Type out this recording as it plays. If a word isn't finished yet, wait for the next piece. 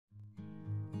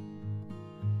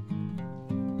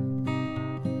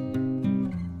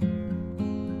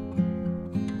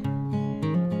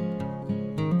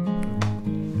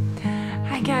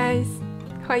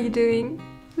how are you doing?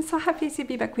 I'm so happy to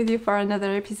be back with you for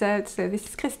another episode. So this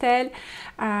is Christelle.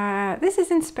 This is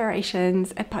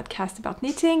Inspirations, a podcast about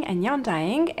knitting and yarn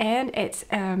dyeing, and it's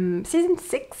season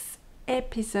 6,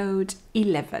 episode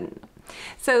 11.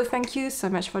 So thank you so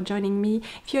much for joining me.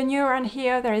 If you're new around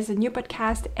here, there is a new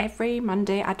podcast every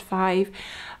Monday at 5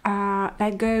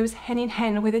 that goes hand in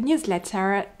hand with a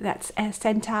newsletter that's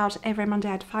sent out every Monday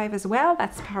at 5 as well.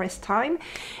 That's Paris time.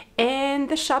 And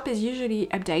the shop is usually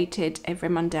updated every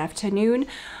Monday afternoon.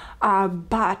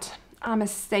 But I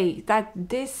must say that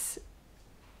this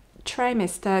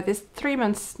trimester, this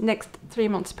next 3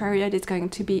 months period is going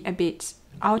to be a bit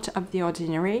out of the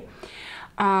ordinary.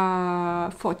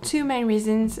 For two main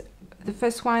reasons. The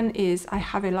first one is I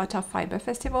have a lot of fiber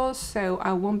festivals, so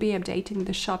I won't be updating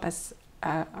the shop as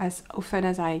often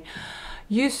as I'm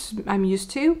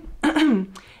used to.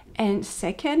 And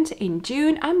second, in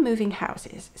June I'm moving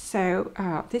houses, so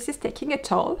this is taking a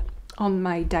toll on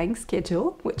my dyeing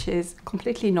schedule, which is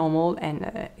completely normal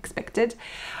and expected.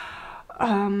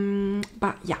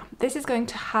 But yeah, this is going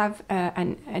to have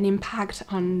an impact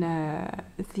on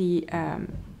the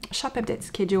shop update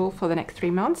schedule for the next 3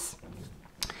 months.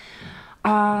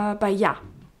 But yeah,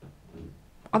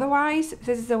 otherwise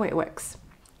this is the way it works.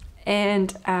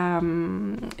 And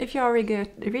if you're a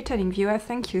returning viewer,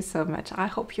 thank you so much. I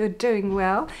hope you're doing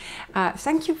well.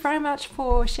 Thank you very much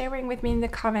for sharing with me in the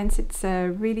comments. It's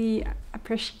really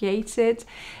appreciated.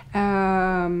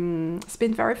 It's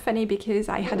been very funny because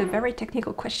I had a very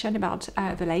technical question about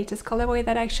the latest colorway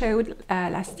that I showed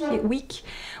last week,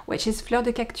 which is Fleur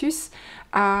de Cactus.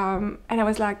 And I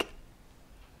was like,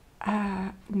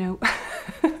 no,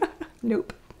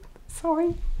 nope,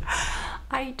 sorry.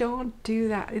 I don't do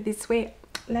that this way.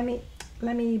 Let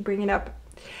me bring it up.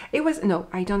 No,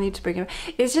 I don't need to bring it up.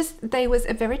 It's just there was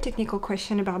a very technical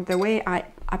question about the way I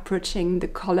approaching the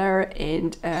color,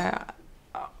 and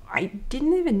I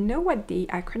didn't even know what the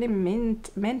acronym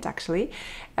meant actually,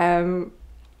 and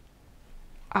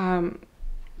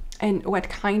what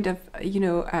kind of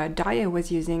dye I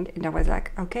was using, and I was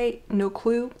like, okay, no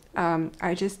clue.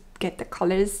 I just get the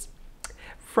colors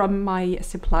from my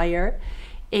supplier.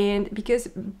 And because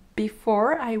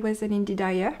before I was an indie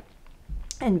dyer,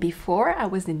 and before I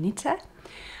was a knitter,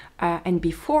 and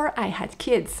before I had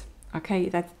kids, okay,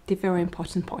 that's the very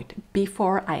important point.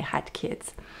 Before I had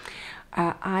kids,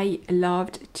 I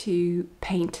loved to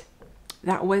paint.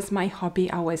 That was my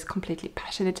hobby. I was completely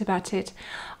passionate about it.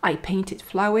 I painted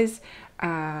flowers.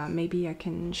 Maybe I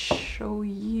can show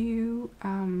you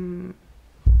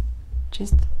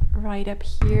just right up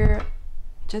here,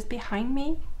 just behind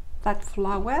me. That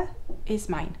flower is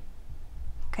mine.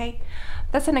 Okay,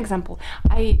 that's an example.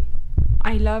 I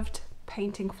loved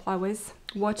painting flowers,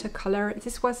 watercolor.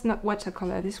 This was not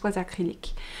watercolor, this was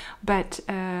acrylic, but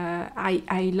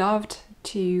I loved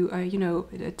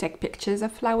to take pictures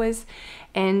of flowers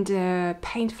and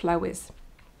paint flowers.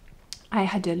 I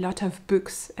had a lot of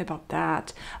books about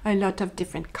that, a lot of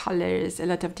different colors, a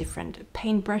lot of different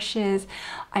paint brushes,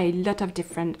 a lot of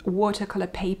different watercolor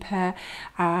paper.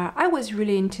 I was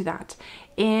really into that.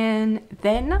 And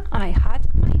then I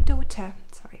had my daughter,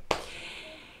 sorry.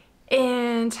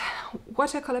 And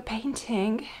watercolor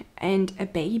painting and a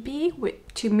baby,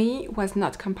 to me, was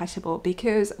not compatible,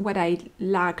 because what I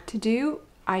like to do,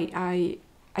 I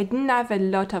didn't have a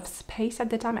lot of space at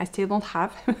the time. I still don't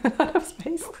have a lot of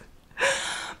space.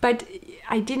 But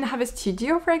I didn't have a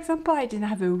studio, for example. I didn't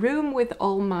have a room with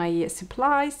all my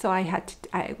supplies, so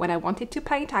when I wanted to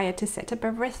paint, I had to set up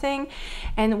everything.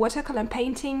 And watercolor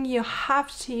painting, you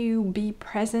have to be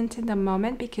present in the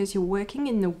moment, because you're working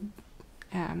in the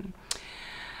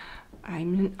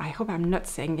I hope I'm not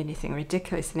saying anything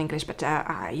ridiculous in English, but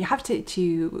you have to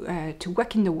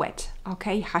work in the wet,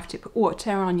 okay? You have to put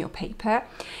water on your paper,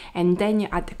 and then you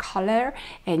add the color,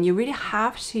 and you really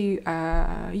have to,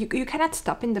 you cannot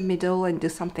stop in the middle and do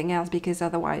something else, because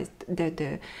otherwise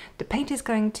the paint is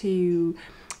going to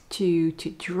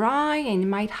dry, and it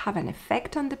might have an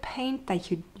effect on the paint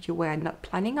that you were not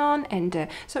planning on. And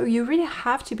so you really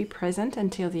have to be present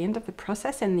until the end of the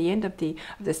process and the end of the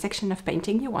section of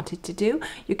painting you wanted to do.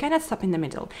 You cannot stop in the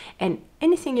middle, and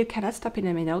anything you cannot stop in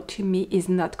the middle, to me, is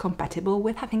not compatible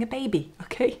with having a baby.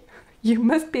 Okay, you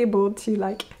must be able to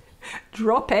like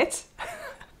drop it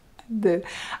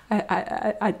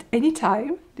at any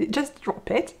time. Just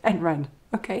drop it and run.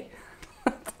 Okay.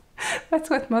 That's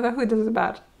what motherhood is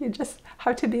about. You just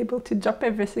have to be able to drop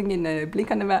everything in a blink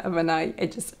of an eye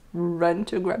and just run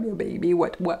to grab your baby,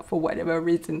 for whatever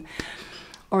reason.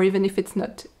 Or even if it's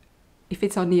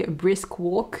only a brisk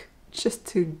walk, just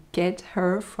to get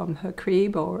her from her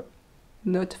crib or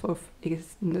not for,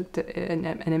 it's not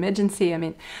an emergency, I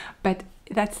mean, but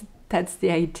that's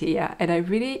the idea. And I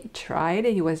really tried,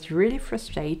 and it was really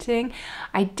frustrating.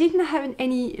 I didn't have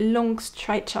any long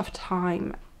stretch of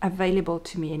time available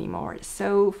to me anymore.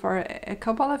 So for a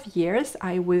couple of years,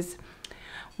 I was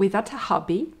without a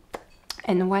hobby.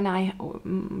 And when a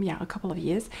couple of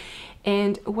years.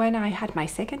 And when I had my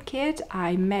second kid,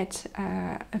 I met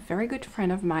a very good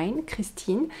friend of mine,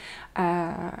 Christine,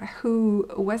 who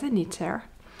was a knitter.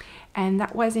 And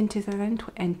that was in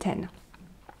 2010.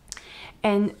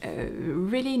 And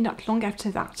really not long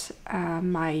after that,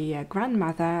 my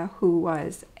grandmother, who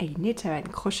was a knitter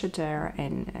and crocheter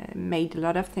and made a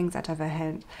lot of things out of her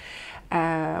hand,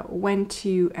 went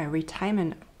to a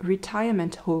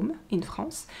retirement home in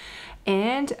France.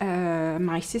 And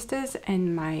my sisters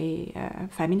and my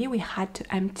family, we had to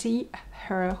empty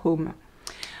her home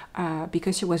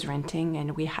because she was renting,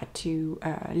 and we had to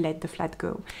let the flat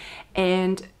go.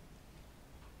 And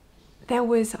there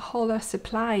was a whole of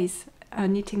supplies,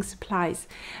 knitting supplies,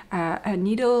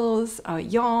 needles,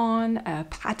 yarn,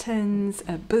 patterns,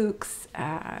 books,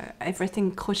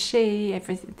 everything crochet,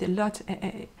 everything, a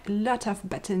lot of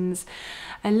buttons,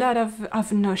 a lot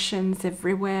of notions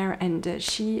everywhere, and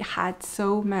she had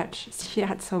so much.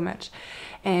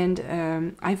 And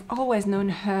I've always known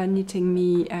her knitting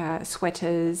me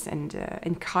sweaters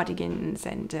and cardigans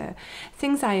and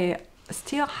things I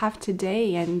still have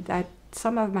today, and that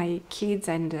some of my kids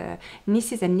and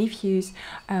nieces and nephews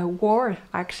wore,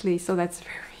 actually. So that's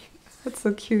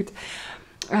so cute.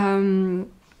 And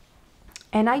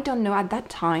I don't know, at that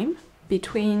time,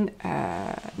 between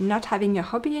not having a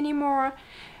hobby anymore,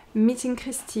 meeting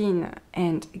Christine,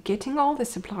 and getting all the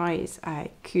supplies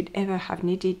I could ever have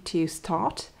needed to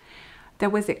start, there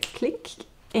was a click,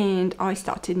 and I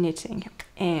started knitting.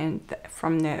 And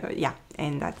from the,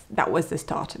 and that was the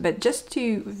start. But just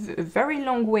to a very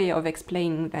long way of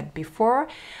explaining that, before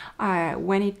I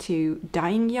went into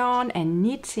dyeing yarn and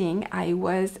knitting, I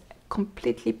was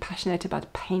completely passionate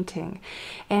about painting.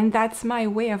 And that's my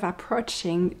way of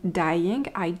approaching dyeing.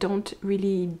 I don't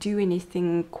really do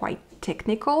anything quite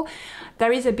technical.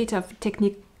 There is a bit of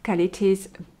technicalities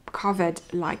covered,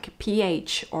 like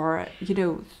pH, or, you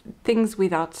know, things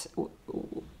without,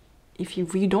 if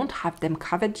you don't have them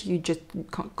covered, you just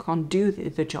can't do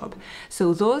the job.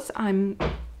 So those I'm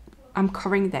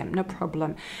covering them, no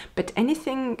problem. But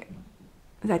anything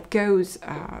that goes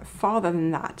farther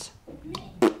than that,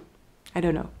 I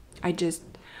don't know. I just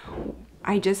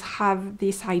have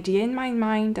this idea in my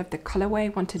mind of the colorway I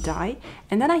want to dye,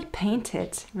 and then I paint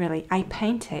it. Really, I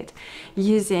paint it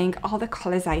using all the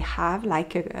colors I have,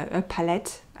 like a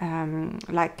palette,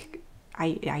 like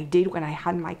I did when I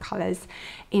had my colors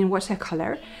in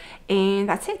watercolor, and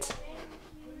that's it.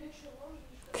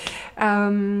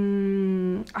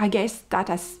 I guess that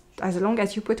as long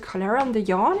as you put color on the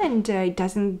yarn and it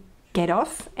doesn't get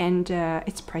off, and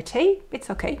it's pretty, it's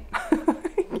okay.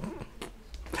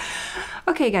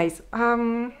 Okay, guys,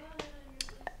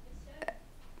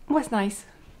 was nice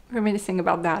reminiscing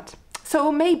about that.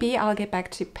 So maybe I'll get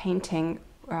back to painting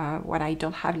when I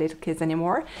don't have little kids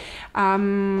anymore.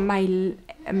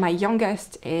 My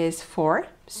youngest is 4,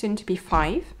 soon to be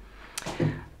 5.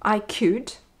 I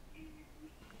could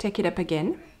take it up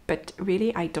again, but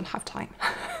really I don't have time.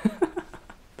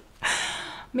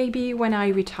 Maybe when I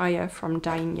retire from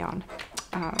dyeing yarn,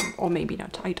 or maybe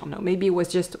not, I don't know. Maybe it was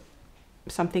just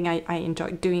something I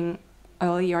enjoyed doing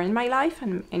earlier in my life,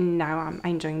 and now I'm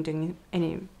enjoying doing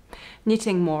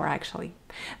knitting more, actually.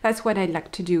 That's what I'd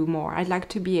like to do more. I'd like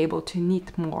to be able to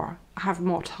knit more, have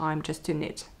more time just to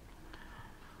knit.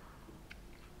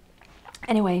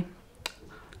 Anyway,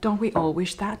 don't we all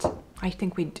wish that? I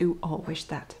think we do all wish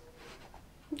that.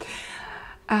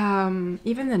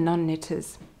 Even the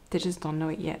non-knitters, they just don't know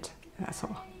it yet, that's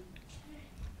all.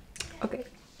 Okay.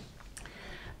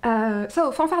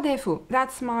 So, Fanfare DFO,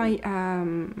 that's my,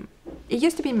 it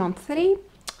used to be monthly.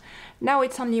 Now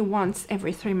it's only once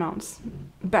every 3 months,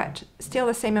 but still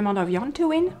the same amount of yarn to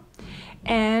win,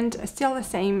 and still the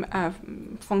same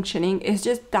functioning. It's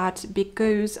just that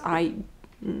because I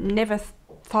never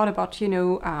thought about, you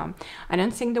know,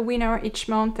 announcing the winner each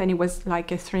month, and it was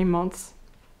like a 3 months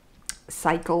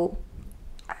cycle.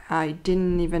 I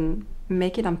didn't even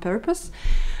make it on purpose,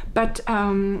 but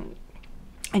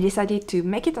I decided to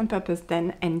make it on purpose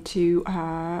then, and to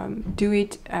do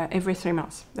it every 3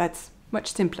 months. That's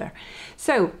much simpler.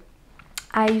 So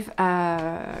I've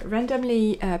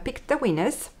randomly picked the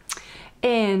winners,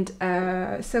 and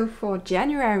so for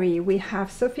January we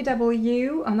have Sophie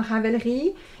W on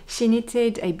Ravelry. She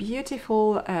knitted a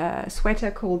beautiful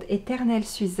sweater called Éternelle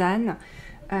Suzanne,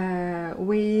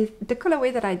 with the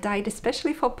colorway that I dyed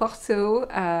especially for Porto,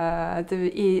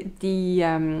 the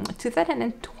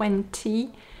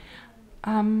 2020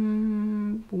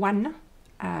 one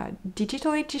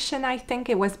digital edition. I think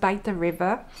it was By the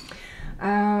River.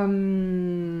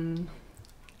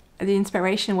 The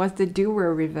inspiration was the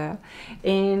Douro River,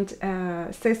 and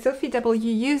so Sophie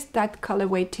W used that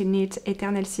colorway to knit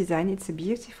Eternal Season. It's a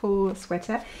beautiful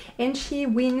sweater, and she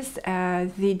wins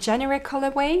the January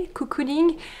colorway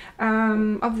cocooning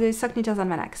of the Sock Knitter's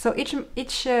Almanac. So each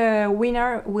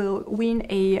winner will win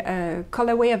a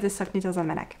colorway of the Sock Knitter's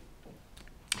Almanac.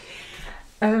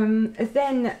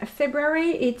 Then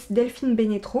February, it's Delphine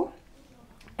Benetro,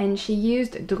 and she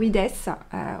used Druides,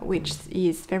 which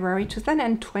is February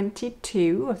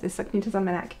 2022 of the Sock Knitter's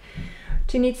Almanac,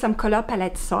 to knit some color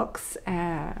palette socks.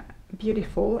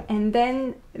 Beautiful. And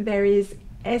then there is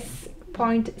S.C.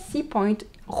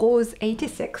 Rose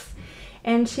 86,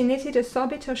 and she knitted a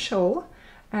sorbetto shawl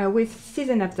with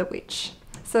Season of the Witch.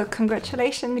 So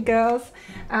congratulations, girls.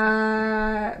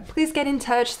 Please get in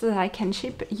touch so that I can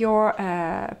ship your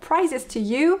prizes to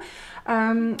you.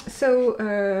 SC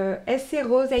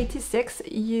Rose 86,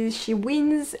 she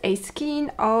wins a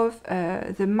skein of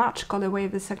the March colorway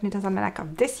of the Sock Knitter's Almanac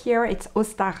of this year. It's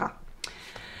Ostara.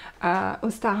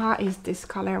 Ostara is this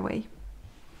colorway.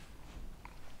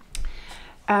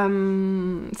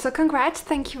 So congrats,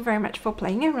 thank you very much for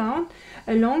playing along.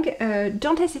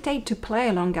 Don't hesitate to play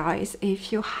along, guys.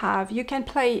 If you have, you can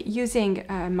play using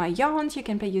my yarns, you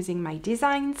can play using my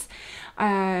designs.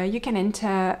 You can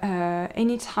enter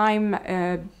any time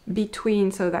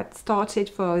between, so that started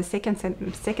for the second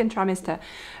trimester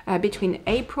between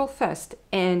April 1st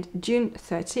and June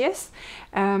 30th.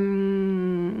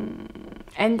 And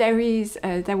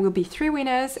there will be 3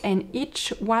 winners, and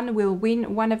each one will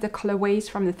win one of the colorways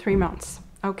from the 3 months.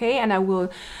 Okay, and I will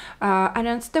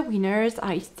announce the winners,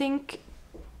 I think,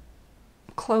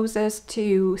 closest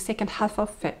to second half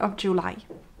of July,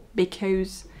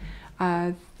 because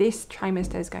this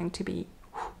trimester is going to be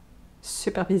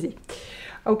super busy.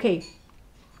 Okay,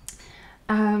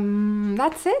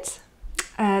 that's it.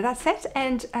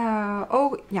 And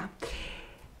oh yeah,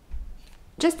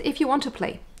 just if you want to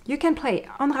play, you can play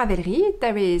on Ravelry.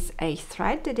 There is a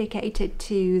thread dedicated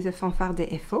to the Fanfare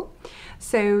des FO,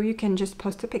 so you can just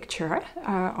post a picture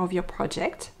of your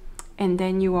project, and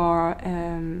then you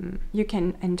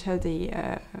can enter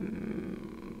the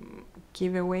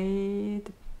giveaway,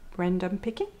 the random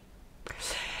picking,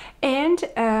 and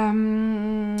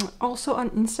also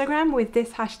on Instagram with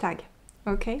this hashtag.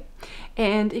 Okay,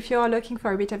 and if you are looking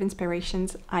for a bit of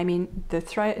inspirations, I mean, the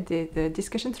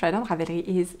discussion thread on Ravelry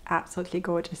is absolutely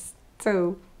gorgeous.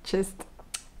 So just,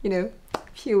 you know,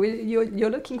 if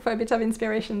you're looking for a bit of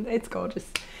inspiration, it's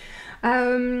gorgeous.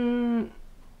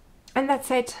 And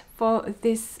that's it for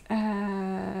this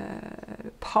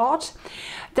part.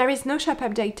 There is no shop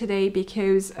update today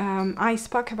because I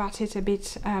spoke about it a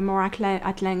bit more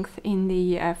at length in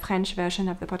the French version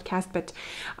of the podcast, but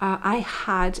I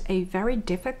had a very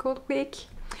difficult week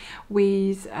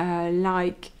with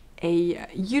like a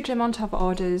huge amount of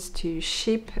orders to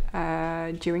ship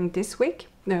during this week.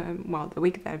 Well, the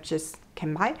week that just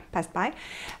passed by,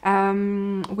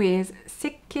 with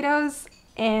 6 kiddos,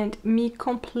 and me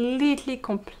completely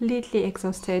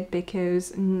exhausted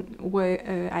because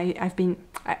I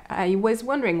was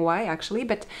wondering why, actually,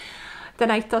 but then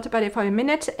I thought about it for a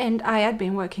minute, and I had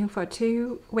been working for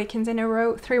 3 weeks in a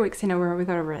row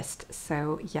without a rest.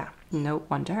 So yeah, no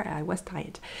wonder I was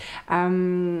tired.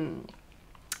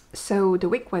 So the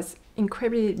week was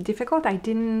incredibly difficult. I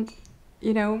didn't,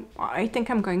 you know, I think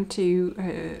I'm going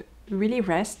to really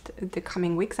rest the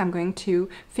coming weeks. I'm going to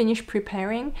finish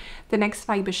preparing the next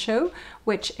fiber show,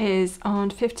 which is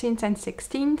on 15th and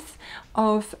 16th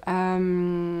of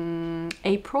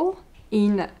April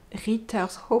in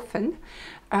Rittershofen.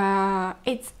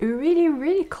 It's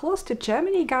really close to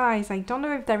Germany, guys. I don't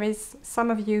know if there is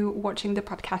some of you watching the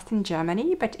podcast in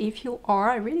Germany, but if you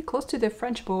are really close to the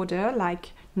French border,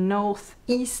 like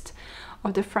northeast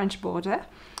of the French border,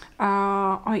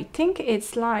 I think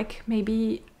it's like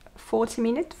maybe 40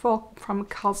 minutes from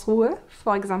Karlsruhe,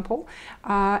 for example,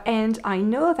 and I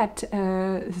know that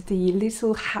the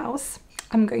little house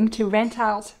I'm going to rent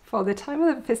out for the time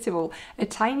of the festival, a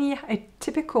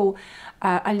typical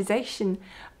Alsatian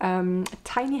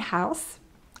tiny house.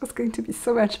 It's going to be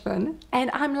so much fun,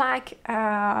 and I'm like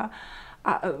I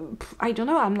don't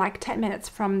know, I'm like 10 minutes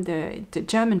from the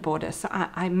German border, so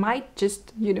I might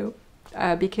just, you know,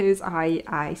 because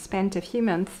I spent a few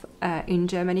months in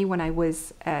Germany when I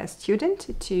was a student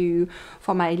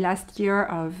for my last year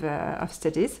of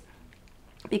studies,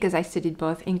 because I studied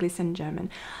both English and German.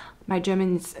 my German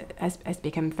has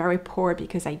become very poor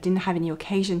because I didn't have any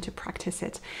occasion to practice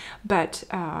it. But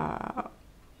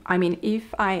I mean, if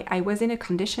I was in a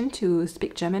condition to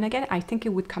speak German again, I think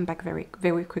it would come back very,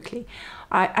 very quickly.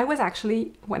 I was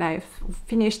actually, when I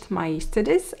finished my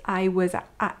studies, I was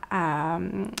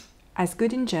as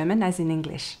good in German as in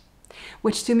English,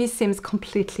 which to me seems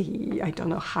completely, I don't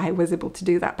know how I was able to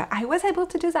do that, but I was able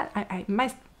to do that.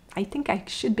 I think I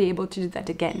should be able to do that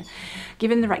again,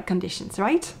 given the right conditions,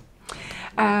 right?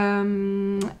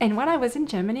 And when I was in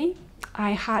Germany,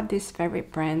 I had these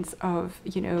favorite brands of,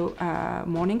 you know,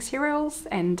 morning cereals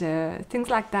and things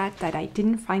like that that I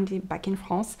didn't find back in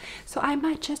France. So I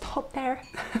might just hop there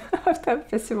after the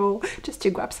festival just to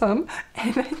grab some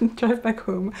and then drive back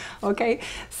home. Okay,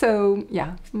 so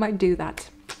yeah, might do that.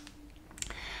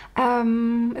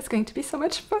 It's going to be so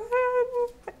much fun.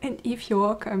 And if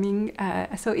you're coming,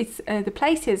 so it's the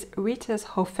place is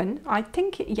Rittershofen. I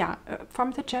think, yeah,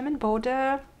 from the German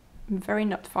border, very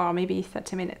not far, maybe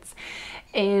 30 minutes,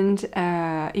 and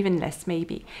even less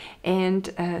maybe. And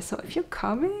so if you're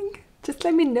coming, just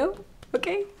let me know.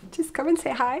 Okay, just come and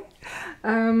say hi.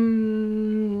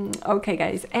 Okay,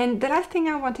 guys. And the last thing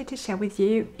I wanted to share with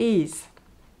you is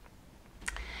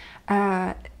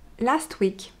last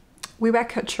week we were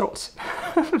cut short.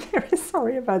 I'm very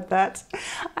sorry about that.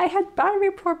 I had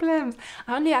battery problems.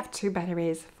 I only have 2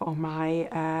 batteries for my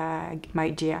my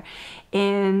gear,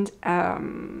 and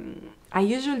I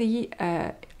usually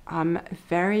I'm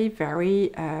very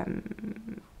how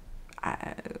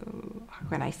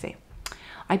can I say?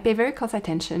 I pay very close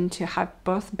attention to have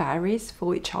both batteries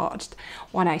fully charged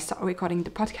when I start recording the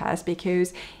podcast,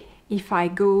 because if I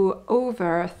go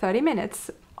over 30 minutes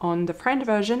on the French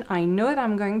version, I know that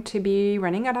I'm going to be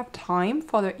running out of time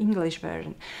for the English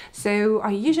version. So I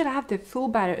usually have the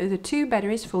 2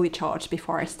 batteries fully charged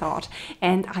before I start.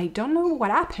 And I don't know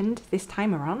what happened this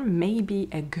time around, maybe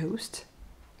a ghost,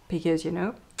 because, you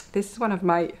know, this is one of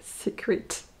my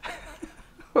secret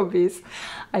hobbies.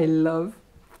 I love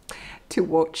to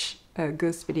watch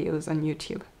ghost videos on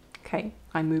YouTube. Okay,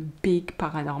 I'm a big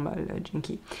paranormal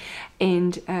junkie,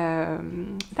 and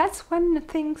that's when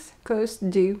things ghosts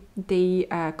do. They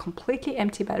completely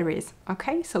empty batteries.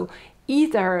 Okay, so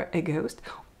either a ghost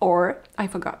or I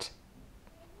forgot.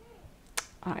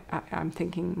 I'm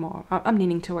thinking more. I'm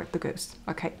leaning toward the ghost.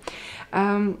 Okay,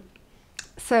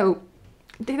 so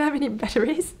didn't have any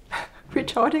batteries.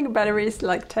 Recharging batteries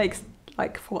takes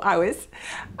 4 hours.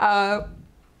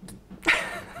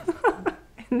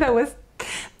 And there was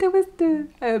the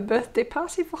birthday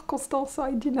party for Constance, so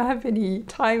I didn't have any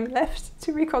time left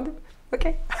to record it.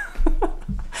 Okay,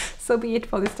 so be it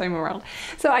for this time around.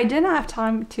 So I didn't have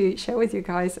time to share with you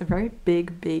guys a very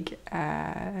big,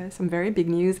 some very big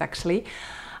news actually.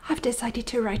 I've decided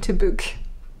to write a book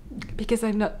because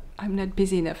I'm not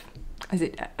busy enough as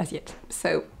yet.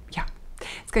 So yeah,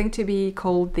 it's going to be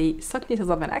called the Sock Knitter's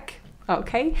Almanac.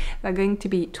 Okay, there are going to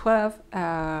be 12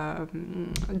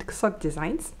 sock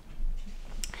designs.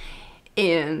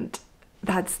 And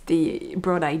that's the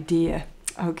broad idea,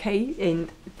 okay? And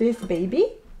this baby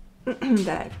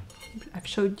that I've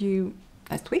shown you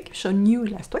last week,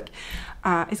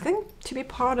 is going to be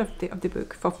part of the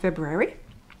book for February.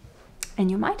 And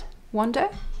you might wonder,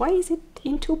 why is it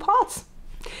in 2 parts?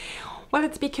 Well,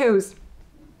 it's because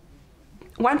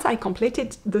once I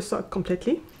completed the sock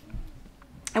completely,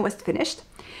 I was finished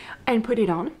and put it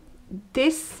on.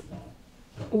 This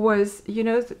was, you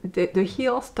know, the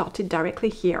heel started directly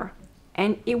here,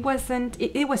 and it was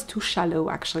too shallow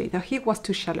actually. The heel was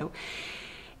too shallow,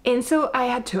 and so I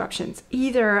had 2 options.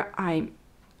 Either I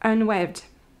unwebbed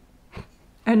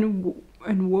and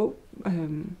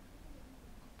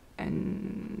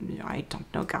I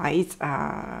don't know, guys,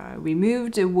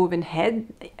 removed the woven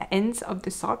ends of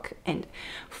the sock and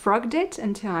frogged it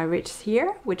until I reached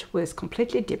here, which was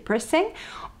completely depressing,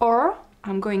 or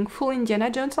I'm going full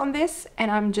Indiana Jones on this and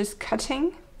I'm just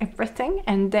cutting everything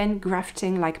and then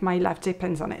grafting like my life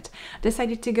depends on it.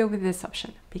 Decided to go with this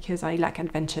option because I like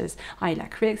adventures, I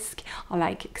like risk, I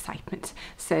like excitement.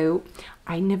 So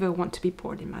I never want to be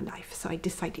bored in my life. So I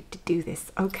decided to do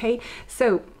this, okay?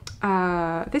 So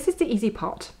this is the easy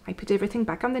part. I put everything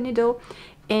back on the needle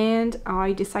and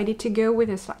I decided to go with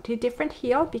a slightly different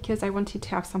heel because I wanted to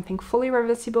have something fully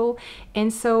reversible,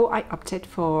 and so I opted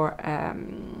for a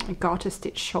garter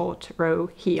stitch short row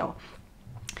heel.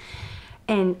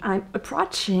 And I'm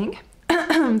approaching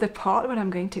the part where I'm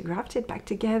going to graft it back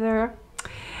together.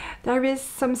 There is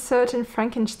some certain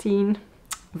Frankenstein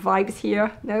vibes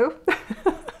here, no?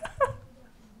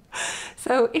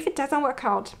 So if it doesn't work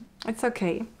out, it's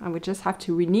okay. I would just have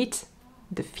to reknit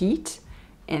the feet,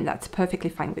 and that's perfectly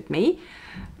fine with me.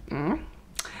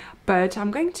 but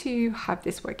I'm going to have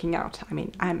this working out. I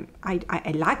mean, I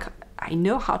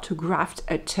know how to graft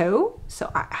a toe,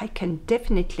 so I can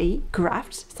definitely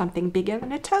graft something bigger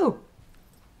than a toe.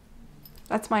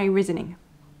 That's my reasoning.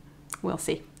 We'll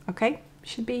see. Okay,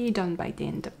 should be done by the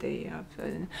end of the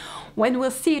when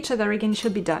we'll see each other again.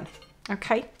 Should be done.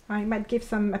 Okay, I might give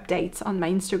some updates on my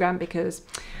Instagram because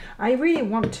I really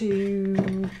want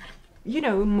to, you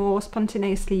know, more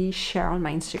spontaneously share on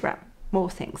my Instagram more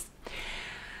things.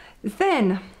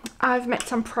 Then I've made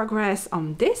some progress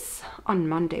on this on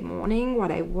Monday morning. What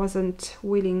I wasn't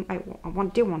willing, I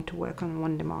did want to work on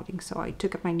Monday morning, so I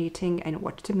took up my knitting and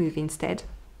watched a movie instead.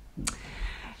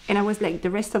 And I was like the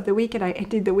rest of the week, and I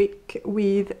ended the week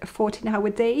with 14-hour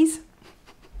days.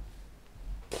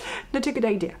 Not a good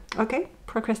idea. Okay,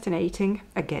 procrastinating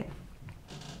again.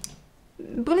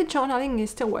 Bullet journaling is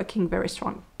still working very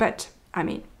strong, but I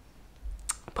mean,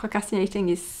 procrastinating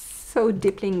is so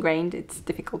deeply ingrained, it's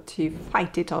difficult to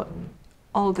fight it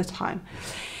all the time.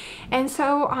 And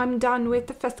so I'm done with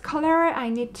the first color. I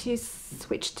need to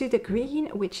switch to the green,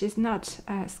 which is not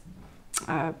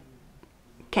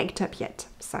caked up yet,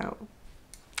 so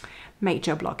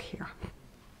major block here.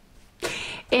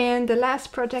 And the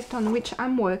last project on which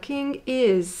I'm working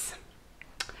is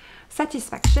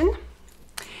Satisfaction,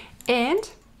 and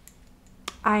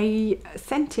I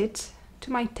sent it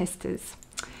to my testers.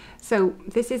 So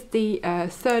this is the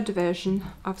third version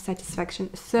of Satisfaction,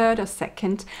 third or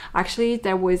second. Actually,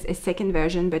 there was a second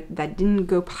version, but that didn't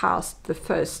go past the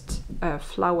first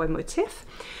flower motif.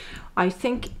 I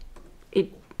think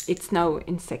it's now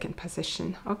in second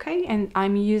position, okay? And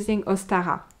I'm using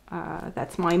Ostara.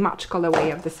 That's my March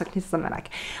colorway of the Sockness Almanac.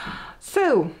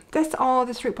 So that's all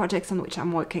the 3 projects on which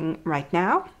I'm working right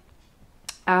now.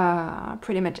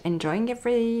 Pretty much enjoying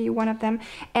every one of them.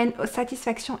 And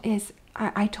Satisfaction is,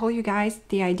 I told you guys,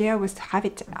 the idea was to have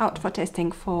it out for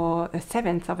testing for the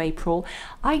 7th of April.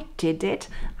 I did it.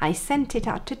 I sent it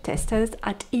out to testers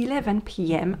at 11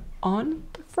 p.m. on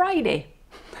Friday.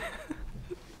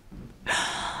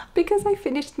 Because I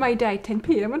finished my day at 10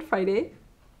 p.m. on Friday.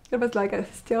 It was like, I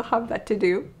still have that to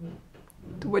do.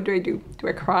 What do? Do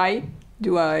I cry?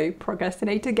 Do I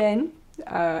procrastinate again?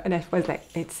 And I was like,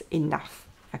 it's enough,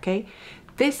 okay?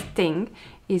 This thing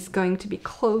is going to be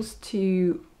close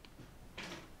to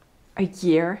a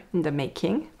year in the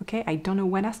making, okay? I don't know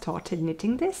when I started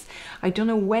knitting this. I don't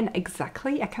know when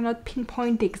exactly. I cannot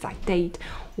pinpoint the exact date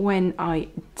when I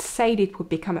said it would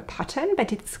become a pattern,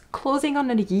 but it's closing on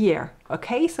a year,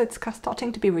 okay? So it's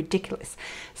starting to be ridiculous.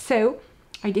 So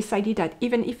I decided that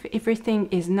even if everything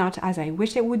is not as I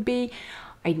wish it would be,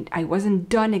 I wasn't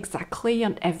done exactly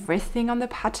on everything on the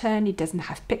pattern. It doesn't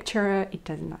have picture, it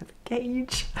doesn't have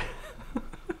gauge.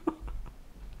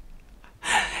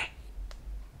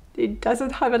 It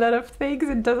doesn't have a lot of things,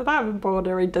 it doesn't have a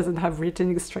border, it doesn't have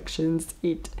written instructions.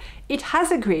 It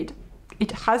has a grid,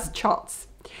 it has charts,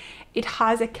 it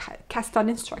has a cast on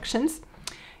instructions,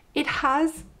 it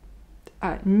has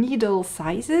needle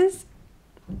sizes,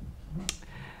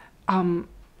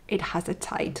 it has a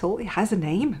title, it has a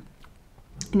name,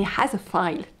 and it has a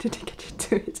file to get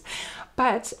into it.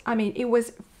 But I mean, it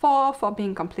was far from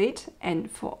being complete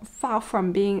and far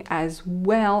from being as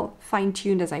well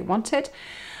fine-tuned as I wanted.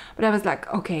 But I was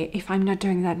like, okay, if I'm not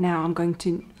doing that now,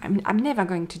 I'm never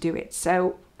going to do it.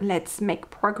 So let's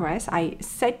make progress. I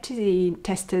said to the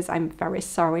testers, I'm very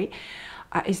sorry.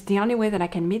 It's the only way that I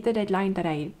can meet the deadline that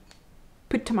I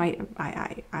put to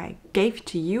I gave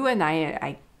to you and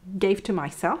I gave to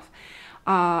myself.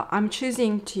 I'm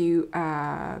choosing to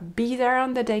be there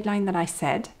on the deadline that I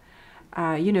said.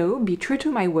 You know, be true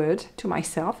to my word, to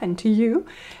myself and to you.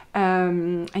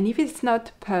 And if it's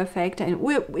not perfect, and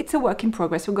it's a work in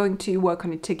progress, we're going to work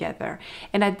on it together.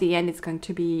 And at the end, it's going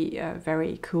to be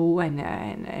very cool, and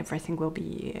everything will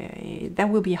be, there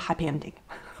will be a happy ending,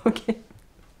 okay?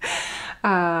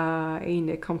 In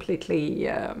a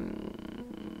completely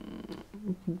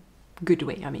good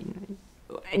way, I mean,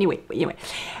 anyway,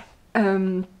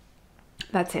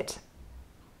 that's it.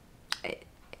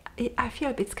 I feel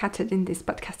a bit scattered in this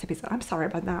podcast episode. I'm sorry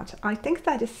about that. I think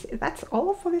that's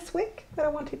all for this week that I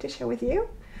wanted to share with you.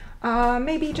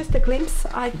 Maybe just a glimpse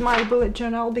at my bullet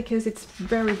journal because it's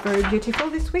very, very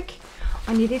beautiful this week.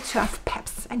 I needed to have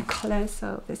peps and colors,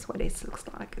 so this is what it looks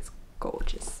like. It's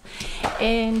gorgeous.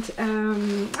 And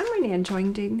I'm really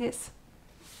enjoying doing this.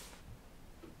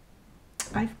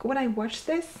 When I watch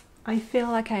this, I feel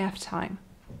like I have time,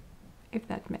 if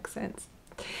that makes sense.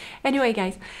 Anyway,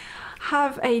 guys,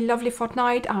 have a lovely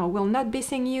fortnight. I will not be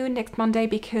seeing you next Monday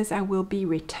because I will be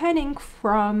returning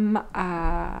from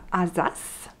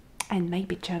Alsace and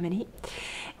maybe Germany.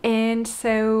 And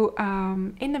so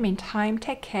in the meantime,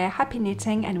 take care, happy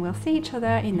knitting, and we'll see each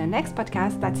other in the next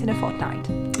podcast. That's in a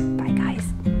fortnight.